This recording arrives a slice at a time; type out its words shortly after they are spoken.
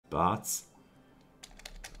But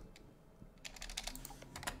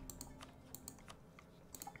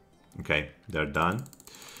okay, they're done.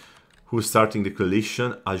 Who's starting the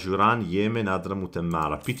coalition? Ajuran, Yemen, Adramut, and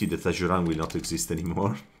Mara. Pity that Ajuran will not exist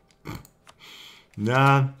anymore.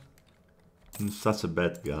 Nah, I'm such a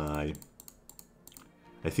bad guy.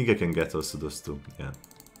 I think I can get also those two. Yeah,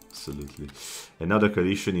 absolutely. Another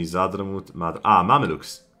coalition is Adramut,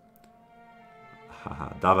 Mamelukes. Haha,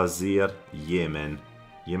 Davazir, Yemen.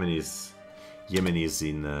 Yemen is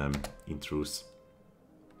in truce.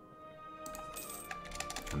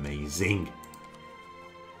 Amazing.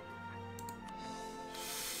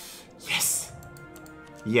 Yes.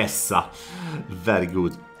 Yes. Very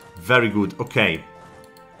good. Very good. Okay.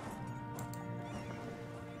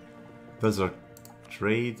 Those are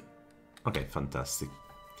trade. Okay, fantastic.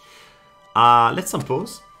 Let's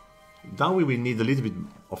unpause. Now we will need a little bit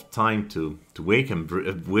of time to wait and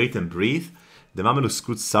breathe. The Mamelukes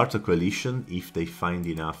could start a coalition if they find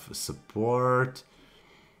enough support.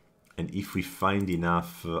 And if we find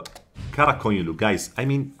enough Karakonyulu, guys, I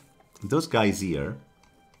mean, those guys here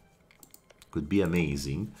could be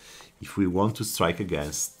amazing if we want to strike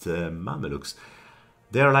against Mamelukes.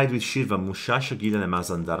 They are allied with Shirvan, Mushasha, Gilan, and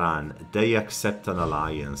Mazandaran. They accept an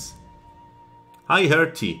alliance. Hi,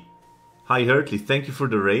 Hurty. Hi, Hurtley. Thank you for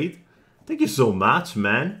the raid. Thank you so much,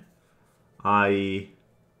 man.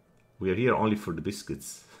 We are here only for the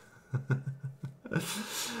biscuits.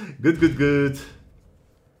 Good, good, good.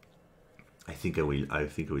 I think I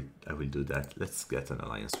will do that. Let's get an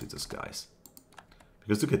alliance with those guys.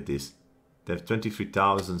 Because look at this. They have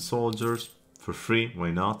 23,000 soldiers for free.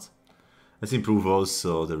 Why not? Let's improve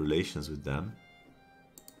also the relations with them.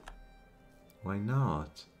 Why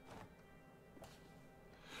not?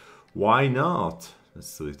 Why not?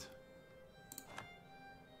 Let's do it.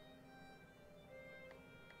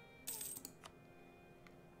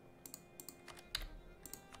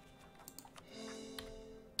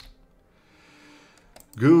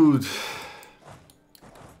 Good.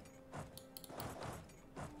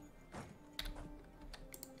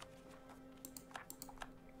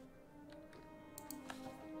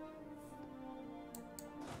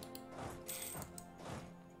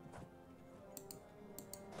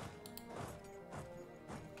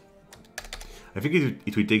 I think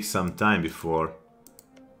it will take some time before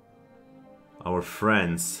our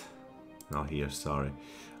friends, no here, sorry,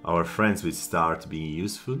 our friends will start being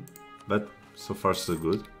useful, but so far so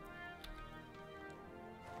good.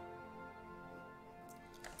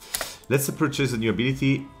 Let's purchase a new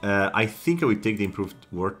ability. I think I will take the improved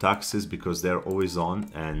war taxes because they're always on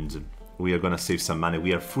and we are gonna save some money.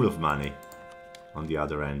 We are full of money on the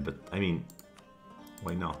other end, but I mean,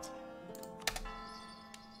 why not?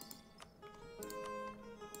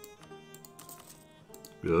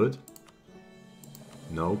 Good.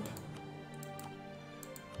 Nope.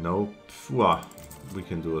 Nope. Wow. We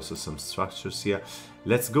can do also some structures here.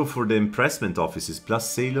 Let's go for the impressment offices. Plus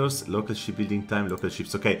sailors, local shipbuilding time, local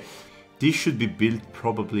ships. Okay. This should be built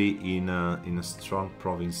probably in a strong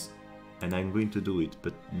province. And I'm going to do it,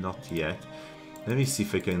 but not yet. Let me see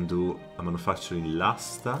if I can do a manufacturing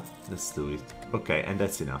Lasta. Let's do it. Okay, and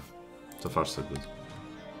that's enough. So far so good.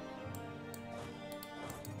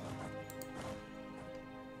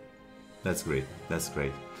 That's great. That's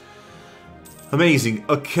great. Amazing.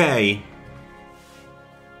 Okay.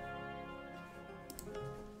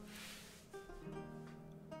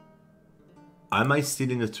 Am I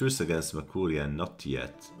still in a truce against Makuria? Not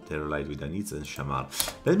yet. They're allied with Anizza and Shamar.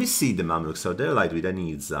 Let me see the Mamluks. So they're allied with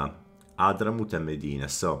Anizza, Adramut, and Medina.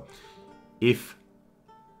 So if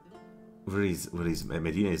where is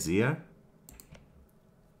Medina is here?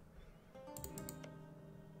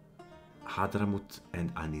 Hadramut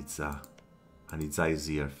and Anizza. Anizza is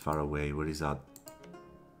here, far away. Where is that?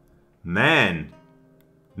 Man!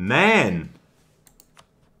 Man!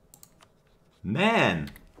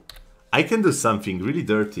 Man! I can do something really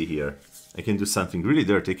dirty here. I can do something really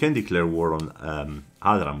dirty. I can declare war on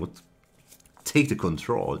Hadramut, take the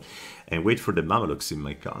control, and wait for the Mamelukes in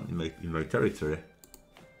my territory.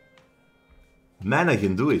 Man, I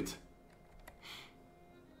can do it.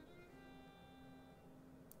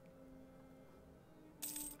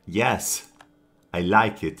 Yes, I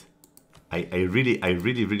like it. I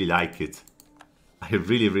really like it. I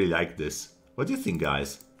really like this. What do you think,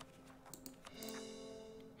 guys?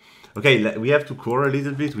 Okay, we have to core a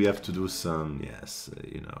little bit. We have to do some, yes,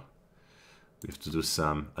 you know, we have to do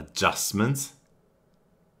some adjustments.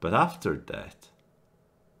 But after that,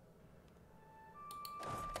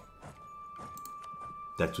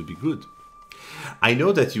 that would be good. I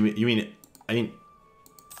know that you mean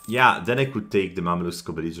Yeah, then I could take the Mamluks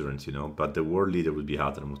co-belligerent, you know, but the world leader would be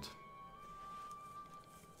Hadramut.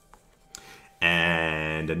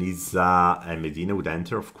 And Aniza and Medina would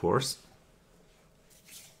enter, of course.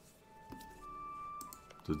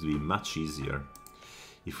 It would be much easier.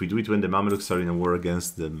 If we do it when the Mamluks are in a war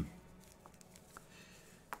against the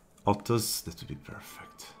Ottos, that would be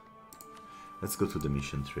perfect. Let's go to the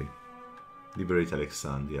mission tree. Liberate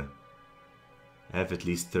Alexandria. Have at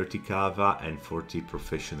least 30 Kava and 40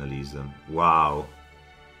 professionalism. Wow.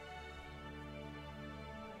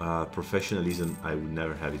 Professionalism, I would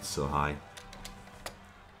never have it so high.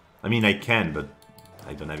 I mean, I can, but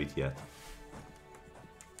I don't have it yet.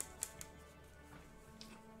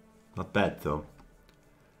 Not bad, though.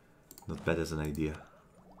 Not bad as an idea.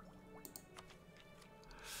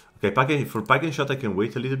 Okay, for Pagan Shot I can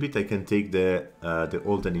wait a little bit. I can take the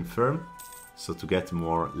Old and Infirm. So to get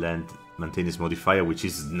more land maintenance modifier, which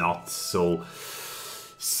is not so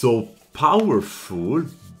powerful,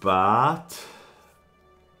 but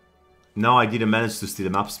now I didn't manage to steal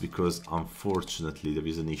the maps because unfortunately there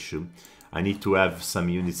is an issue. I need to have some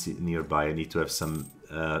units nearby, I need to have some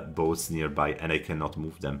boats nearby, and I cannot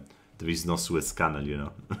move them. There is no Suez Canal, you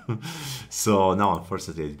know. So now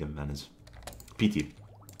unfortunately I didn't manage. Pity.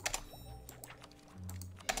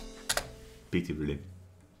 Pity, really.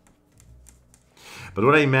 But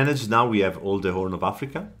what I managed now, we have all the Horn of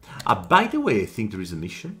Africa. By the way, I think there is a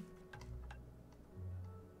mission.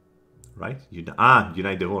 Right?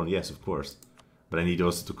 Unite the Horn, yes, of course. But I need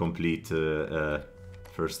also to complete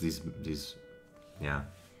first this, yeah.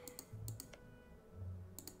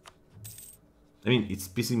 I mean, it's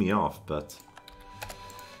pissing me off, but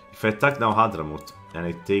if I attack now Hadramut and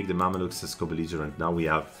I take the Mamelukes as co-belligerent, now we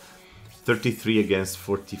have 33 against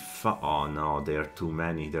 45. Oh no, they are too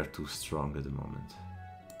many. They're too strong at the moment.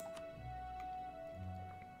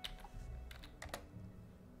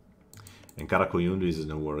 And Karakoyunlu is in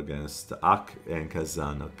a war against Ak and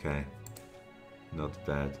Kazan. Okay. Not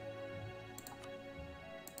bad.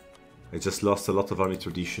 I just lost a lot of army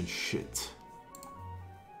tradition. Shit.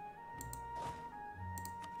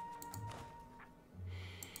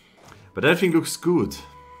 But everything looks good.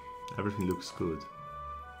 Everything looks good.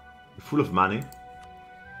 Full of money.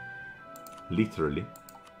 Literally.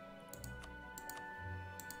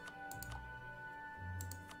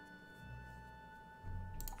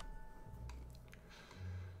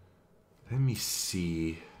 Let me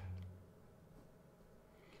see.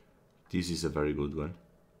 This is a very good one.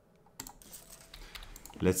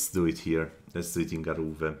 Let's do it here. Let's do it in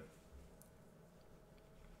Garuve.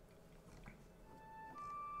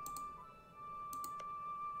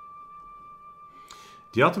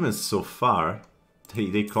 The Ottomans so far,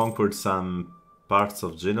 they conquered some parts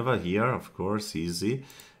of Genova here, of course, easy.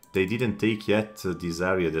 They didn't take yet this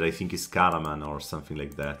area that I think is Karaman or something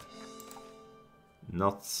like that.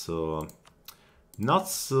 Not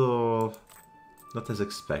as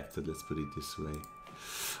expected, let's put it this way.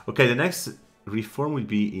 Okay, the next reform will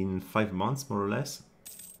be in 5 months, more or less.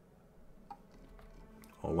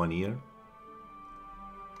 Or 1 year.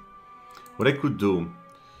 What I could do...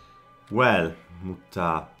 Well,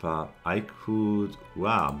 Mutapa, I could...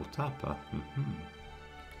 Wow, Mutapa.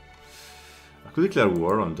 I could declare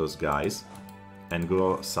war on those guys and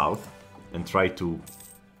go south and try to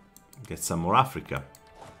get some more Africa,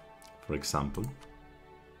 for example.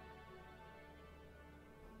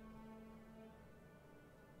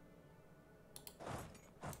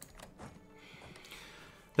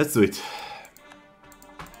 Let's do it.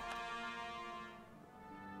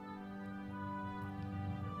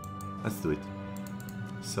 Let's do it.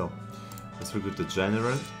 So, let's recruit the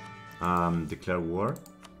general, declare war,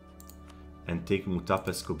 and take Mutapa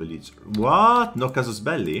as co-belligerent. What? No casus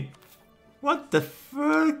belli? What the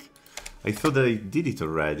fuck? I thought that I did it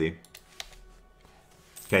already.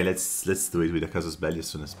 Okay, let's do it with the casus belli as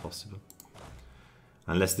soon as possible.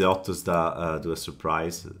 Unless the Ottos do a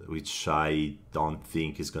surprise, which I don't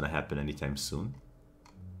think is gonna happen anytime soon.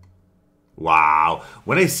 Wow,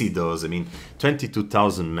 when I see those, I mean,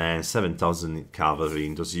 22,000 men, 7,000 cavalry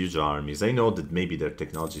in those huge armies. I know that maybe their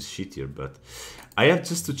technology is shittier, but I have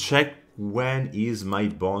just to check when is my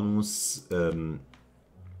bonus on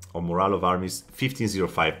morale of armies.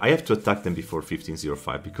 1505. I have to attack them before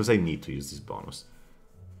 1505 because I need to use this bonus.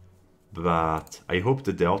 But I hope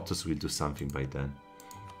that the Ottos will do something by then.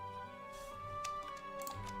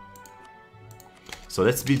 So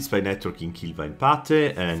let's build spy network in Kilva and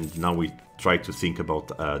Pate, and now we try to think about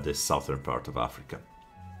the southern part of Africa.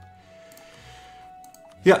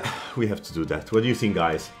 Yeah, we have to do that. What do you think,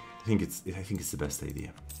 guys? I think it's the best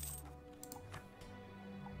idea.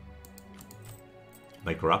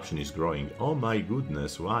 My corruption is growing. Oh my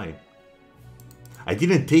goodness, why? I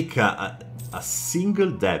didn't take a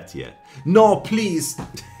single debt yet. No, please!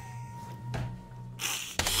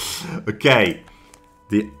 Okay.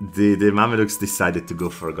 The Mamelukes decided to go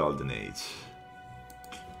for a golden age.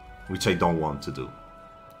 Which I don't want to do.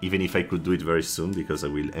 Even if I could do it very soon, because I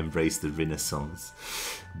will embrace the Renaissance.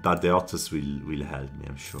 But the Ottos will help me,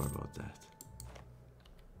 I'm sure about that.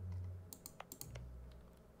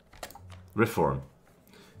 Reform.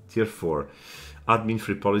 Tier 4. Admin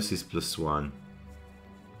free policies +1.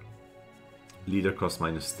 Leader cost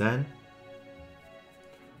 -10.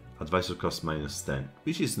 Advisor cost -10.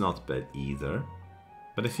 Which is not bad either.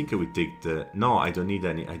 But I think I will take the... No, I don't need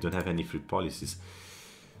any. I don't have any free policies.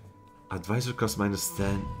 Advisor cost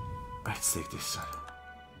 -10. Let's take this one.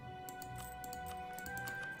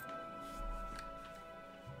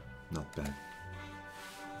 Not bad.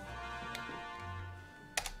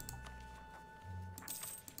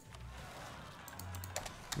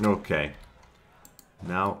 Okay.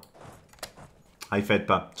 Now. Hi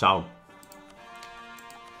Fedpa. Ciao.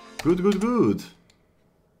 Good, good, good.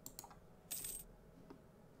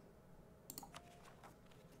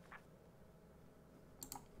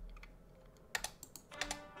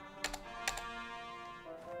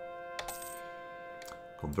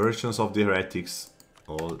 Conversions of the heretics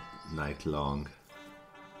all night long.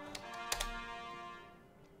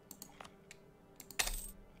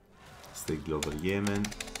 Let's take global Yemen.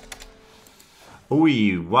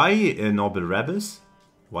 Oi, why noble rebels?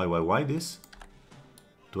 Why this?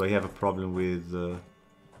 Do I have a problem with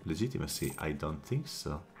legitimacy? I don't think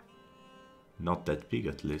so. Not that big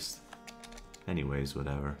at least. Anyways,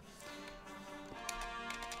 whatever.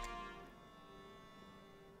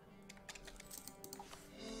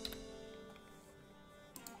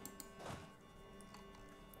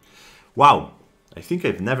 Wow, I think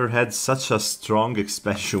I've never had such a strong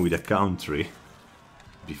expansion with a country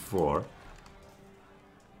before.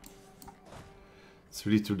 It's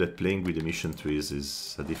really true that playing with the mission trees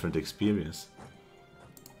is a different experience.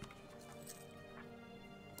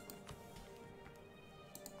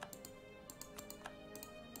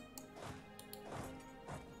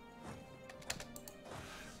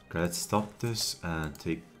 Okay, let's stop this and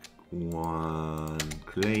take one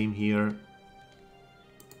claim here.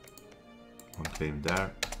 One claim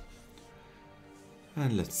there.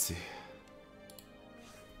 And let's see.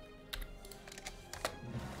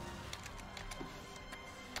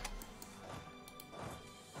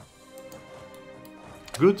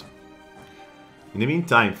 Good. In the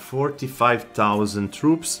meantime, 45,000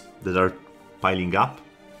 troops that are piling up.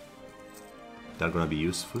 They're gonna be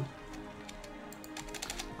useful.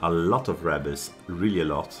 A lot of rebels, really a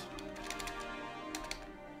lot.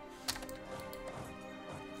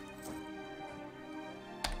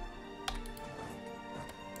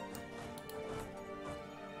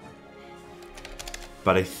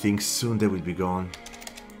 But I think soon they will be gone,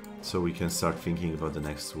 so we can start thinking about the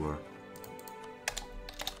next war.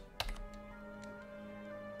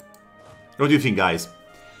 What do you think, guys?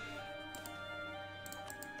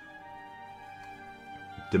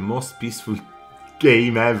 The most peaceful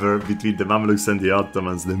game ever between the Mamluks and the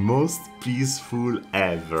Ottomans. The most peaceful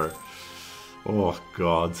ever. Oh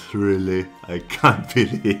god, really? I can't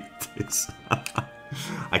believe this.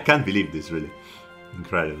 I can't believe this, really.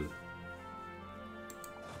 Incredible.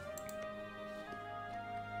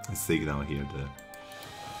 Let's take now here the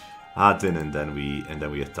Aden, and then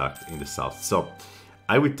we attacked in the south. So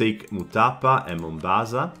I would take Mutapa and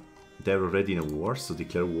Mombasa. They're already in a war, so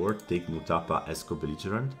declare war. Take Mutapa as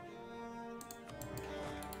co-belligerent.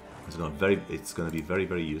 It's gonna be very,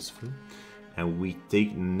 very useful. And we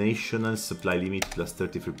take national supply limit plus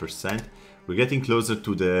 33%. We're getting closer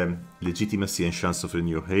to the legitimacy and chance of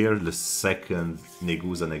renewal here. The second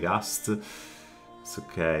Negusa Negast. It's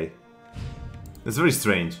okay. It's very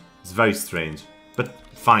strange. It's very strange. But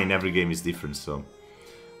fine, every game is different, so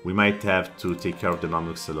we might have to take care of the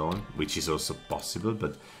Mamluks alone, which is also possible,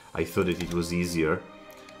 but I thought that it was easier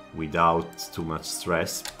without too much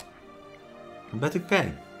stress. But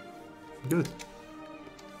okay. Good.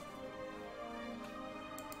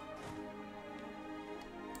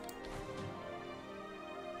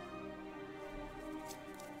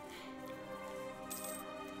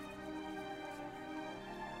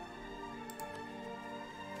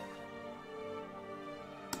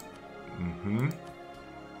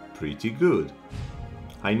 Pretty good.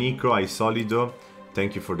 Hi Nico, hi Solido.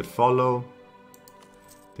 Thank you for the follow.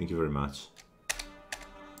 Thank you very much.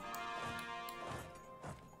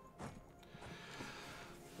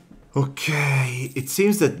 Okay, it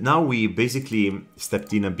seems that now we basically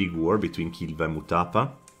stepped in a big war between Kilva and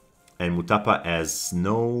Mutapa. and Mutapa has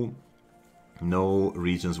no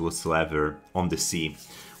regions whatsoever on the sea,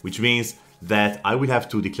 which means that I will have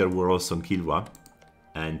to declare war also on Kilwa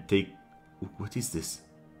and take... What is this?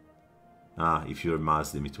 Ah, if you're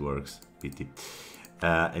Muslim it works. Pity.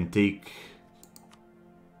 And take...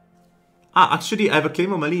 Ah, actually I have a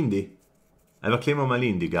claim on Malindi. I have a claim on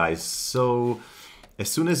Malindi, guys. So as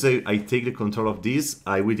soon as I take the control of this,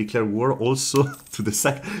 I will declare war also to the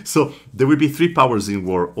second. So there will be 3 powers in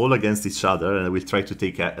war, all against each other, and I will try to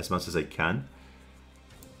take as much as I can.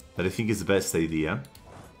 But I think it's the best idea.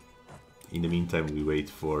 In the meantime, we wait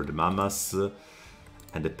for the Mamas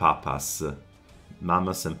and the Papas.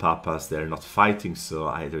 Mamas and Papas, they're not fighting, so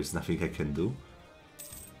there is nothing I can do.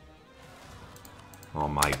 Oh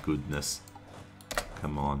my goodness.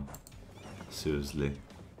 Come on. Seriously.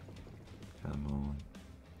 Come on.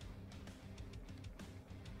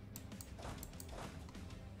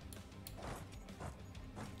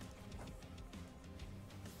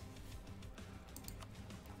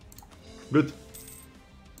 Good.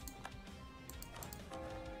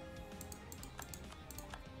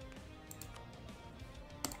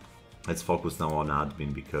 Let's focus now on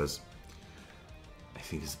admin because I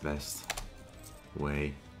think it's best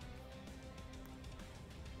way.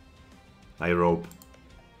 Hi Rope.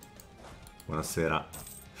 Buonasera.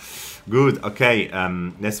 Good, okay,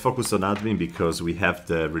 let's focus on admin because we have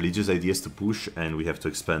the religious ideas to push and we have to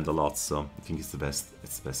expand a lot, so I think it's the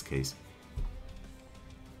best case.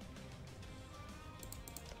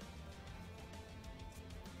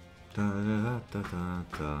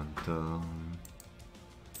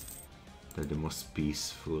 They're the most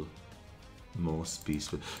peaceful. Most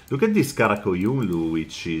peaceful. Look at this Karakoyunlu,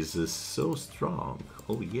 which is so strong.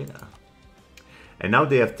 Oh yeah. And now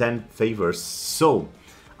they have 10 favors. So,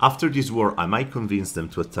 after this war, I might convince them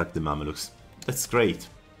to attack the Mamelukes. That's great.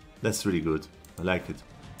 That's really good. I like it.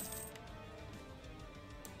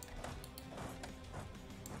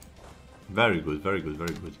 Very good, very good,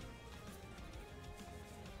 very good.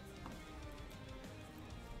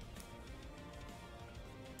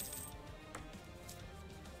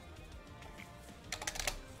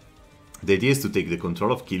 The idea is to take the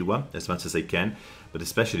control of Kilwa as much as I can, but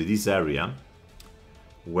especially this area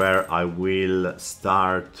where I will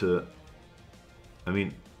start... I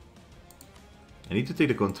mean, I need to take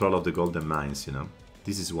the control of the golden mines, you know.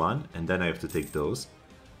 This is one, and then I have to take those.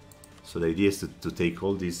 So the idea is to take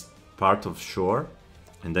all this part of shore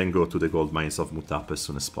and then go to the gold mines of Mutapa as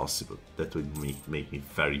soon as possible. That would make me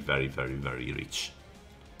very, very, very, very rich.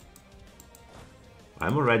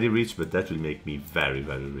 I'm already rich, but that will make me very,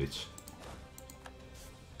 very rich.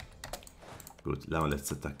 Good, now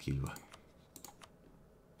let's attack Kilwa.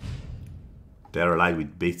 They're allied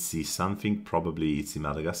with Betsy something, probably it's in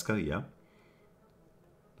Madagascar, yeah.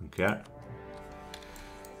 Okay.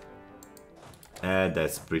 And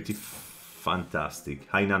that's pretty fantastic.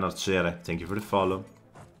 Hi Nanarcere, thank you for the follow.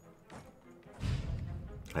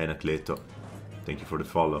 Hi Anacleto, thank you for the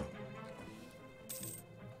follow.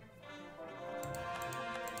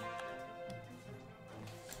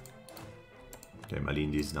 Okay,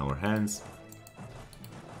 Malindi is in our hands.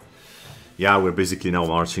 Yeah, we're basically now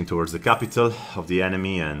marching towards the capital of the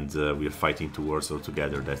enemy and we're fighting towards all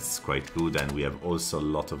together. That's quite good, and we have also a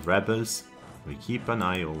lot of rebels. We keep an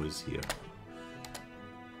eye always here.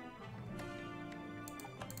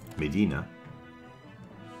 Medina?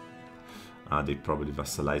 They probably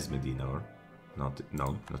vassalize Medina, or not?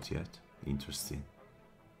 No, not yet. Interesting.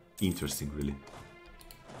 Interesting, really.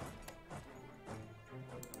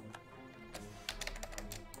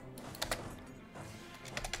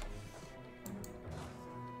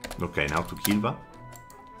 Okay, now to Kilwa.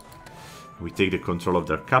 We take the control of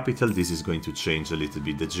their capital. This is going to change a little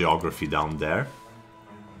bit the geography down there.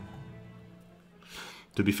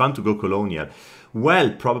 To be fun to go colonial.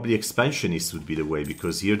 Well, probably expansionist would be the way,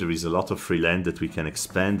 because here there is a lot of free land that we can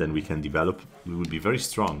expand and we can develop. We would be very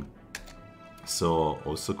strong. So,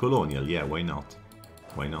 also colonial. Yeah, why not?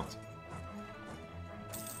 Why not?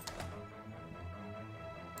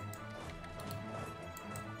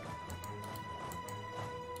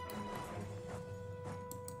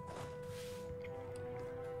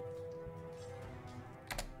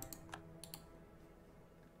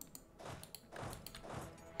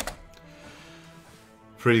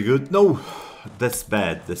 Pretty good. No, that's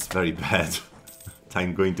bad. That's very bad.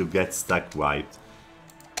 I'm going to get stack wiped.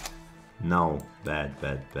 No, bad,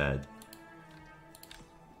 bad, bad.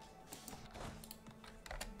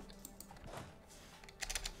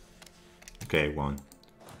 Okay, one.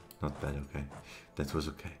 Not bad, okay. That was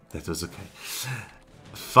okay. That was okay.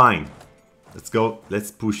 Fine. Let's go.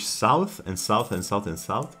 Let's push south and south and south and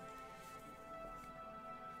south.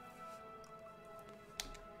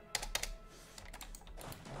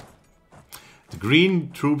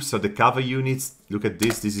 Green troops are the cavalry units. Look at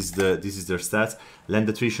this. This is their stats. Land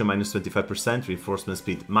attrition minus 25%, reinforcement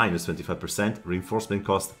speed minus 25%, reinforcement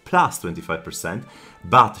cost plus 25%,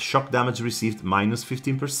 but shock damage received minus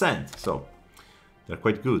 15%. So they're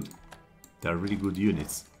quite good. They're really good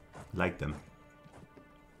units. Like them.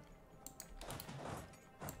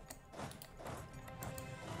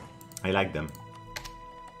 I like them.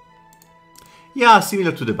 Yeah,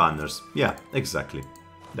 similar to the banners. Yeah, exactly.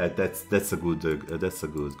 That's a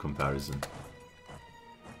good comparison.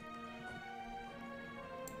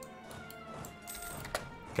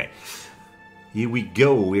 Okay, here we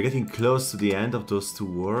go. We're getting close to the end of those two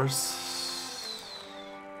wars.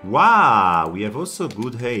 Wow, we have also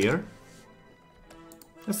good hair.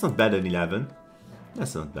 That's not bad. An 11.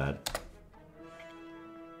 That's not bad.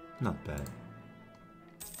 Not bad.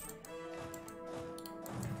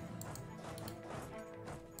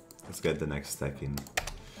 Let's get the next stack in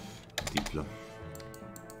Diplo.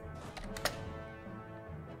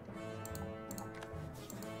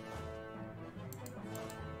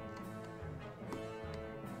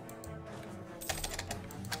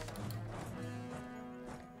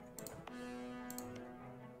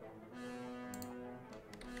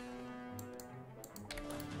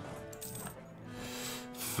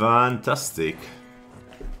 Fantastic.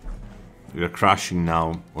 We are crashing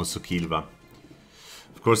now. Also Kilva.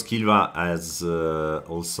 Of course, Kilva has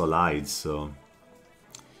also lied, so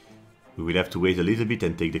we will have to wait a little bit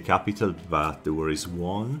and take the capital, but the war is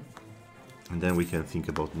won. And then we can think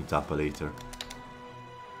about Mutapa later.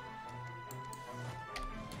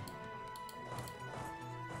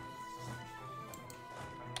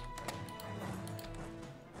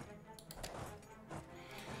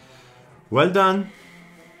 Well done.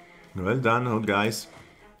 Well done, old guys.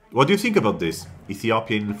 What do you think about this?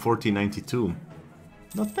 Ethiopia in 1492.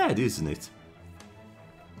 Not bad, isn't it?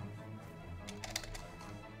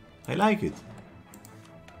 I like it.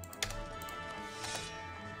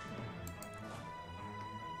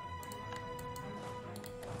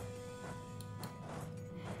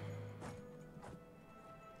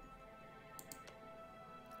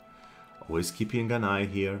 Always keeping an eye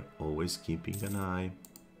here. Always keeping an eye.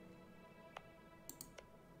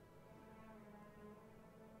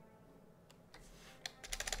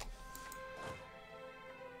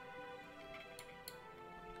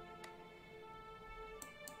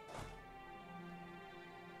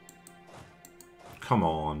 Come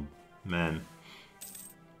on, man.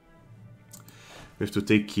 We have to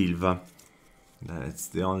take Kilva. That's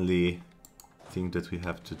the only thing that we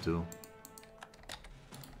have to do.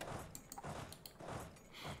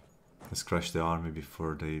 Let's crush the army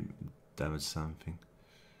before they damage something.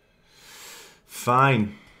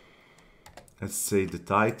 Fine. Let's say the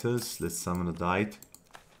titles. Let's summon a diet.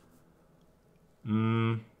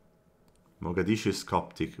 Mogadishu is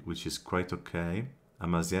Coptic, which is quite okay.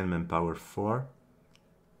 Amazian manpower 4.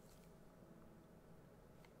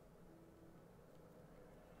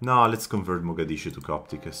 No, let's convert Mogadishu to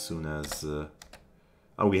Coptic as soon as...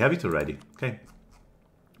 Oh, we have it already. Okay.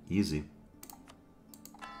 Easy.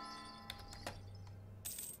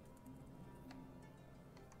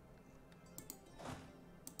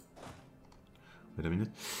 Wait a minute.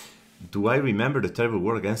 Do I remember the terrible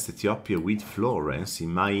war against Ethiopia with Florence?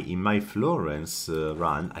 In my Florence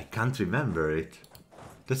run, I can't remember it.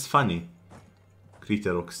 That's funny.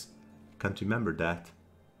 Criterox. Can't remember that.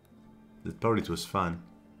 That probably was fun.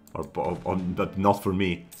 But not for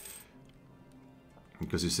me.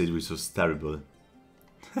 Because you said it was terrible.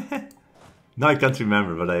 No, I can't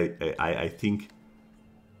remember, but I think...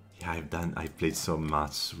 Yeah, I've played so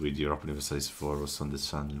much with Europa Universalis IV also on the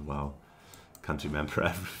channel. Wow. Can't remember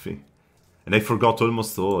everything. And I forgot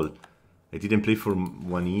almost all. I didn't play for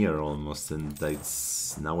 1 year almost, and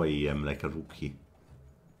now I am like a rookie.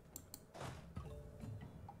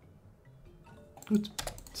 Good.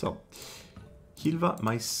 So, Kilva,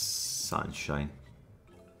 my sunshine.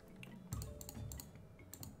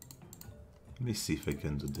 Let me see if I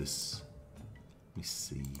can do this. Let me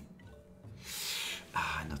see.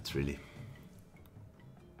 Ah, not really.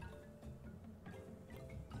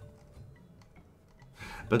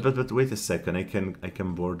 But wait a second. I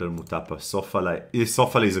can border Mutapa.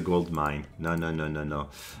 Sofala is a gold mine. No.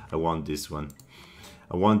 I want this one.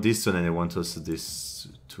 I want this one, and I want also this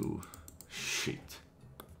too. Shit.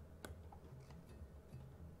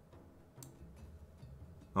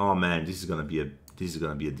 Oh man, this is gonna be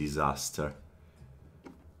a disaster.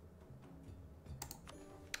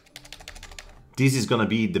 This is gonna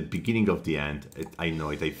be the beginning of the end. I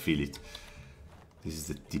know it. I feel it. This is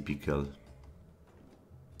the typical.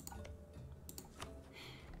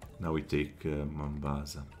 Now we take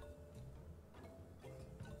Mombasa.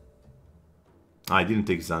 I didn't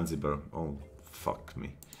take Zanzibar. Oh, fuck me.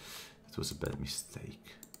 It was a bad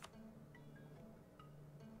mistake.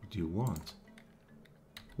 What do you want?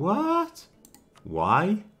 What?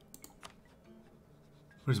 Why?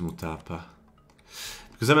 Where's Mutapa?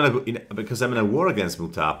 Because I'm in a war against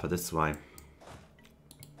Mutapa, that's why.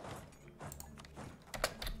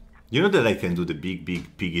 You know that I can do the big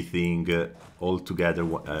piggy thing all together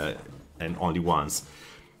and only once.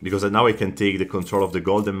 Because now I can take the control of the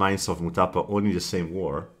golden mines of Mutapa only in the same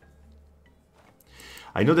war.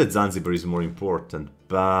 I know that Zanzibar is more important,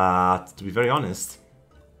 but to be very honest,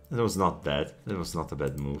 that was not bad. That was not a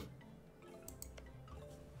bad move.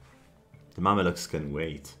 The Mamelukes can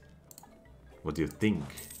wait. What do you think?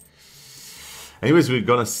 Anyways, we're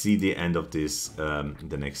gonna see the end of this in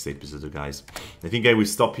the next episode, guys. I think I will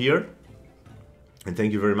stop here. And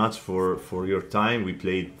thank you very much for your time. We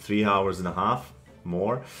played 3 hours and a half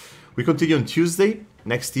more. We continue on Tuesday.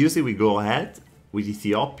 Next Tuesday we go ahead with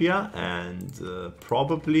Ethiopia, and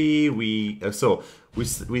probably we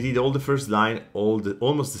did all the first line,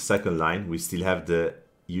 almost the second line. We still have the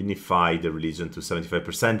unify the religion to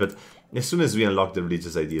 75%, but as soon as we unlock the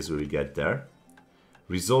religious ideas, we will get there.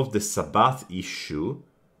 Resolve the Sabbath issue,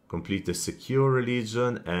 complete the secure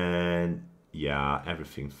religion, and yeah,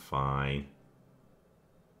 everything fine.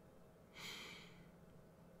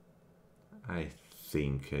 I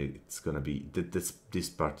think it's gonna be this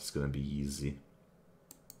part is gonna be easy.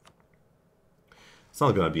 It's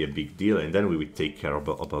not gonna be a big deal, and then we will take care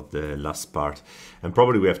about the last part, and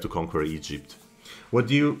probably we have to conquer Egypt. What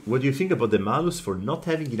do you think about the malus for not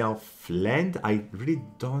having enough land? I really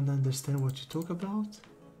don't understand what you talk about.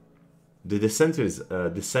 The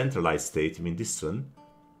decentralized state, I mean this one,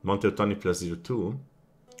 Monte Ottoni plus 02.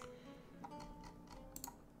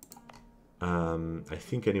 I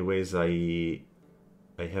think anyways I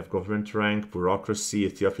have government rank, bureaucracy,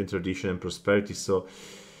 Ethiopian tradition and prosperity, so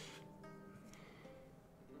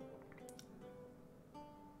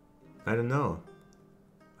I don't know.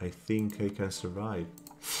 I think I can survive.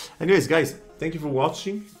 Anyways, guys, thank you for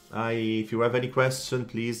watching. If you have any question,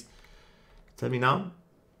 please tell me now.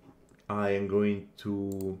 I am going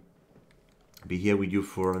to be here with you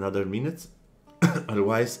for another minute.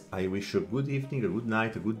 Otherwise, I wish you a good evening, a good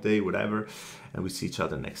night, a good day, whatever, and we see each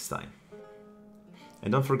other next time.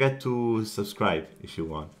 And don't forget to subscribe if you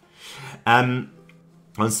want.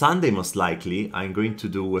 On Sunday, most likely, I'm going to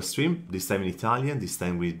do a stream, this time in Italian, this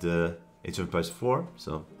time with Age of Empires 4,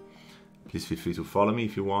 so please feel free to follow me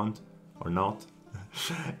if you want, or not.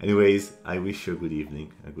 Anyways, I wish you a good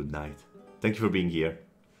evening, a good night. Thank you for being here.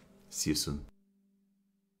 See you soon.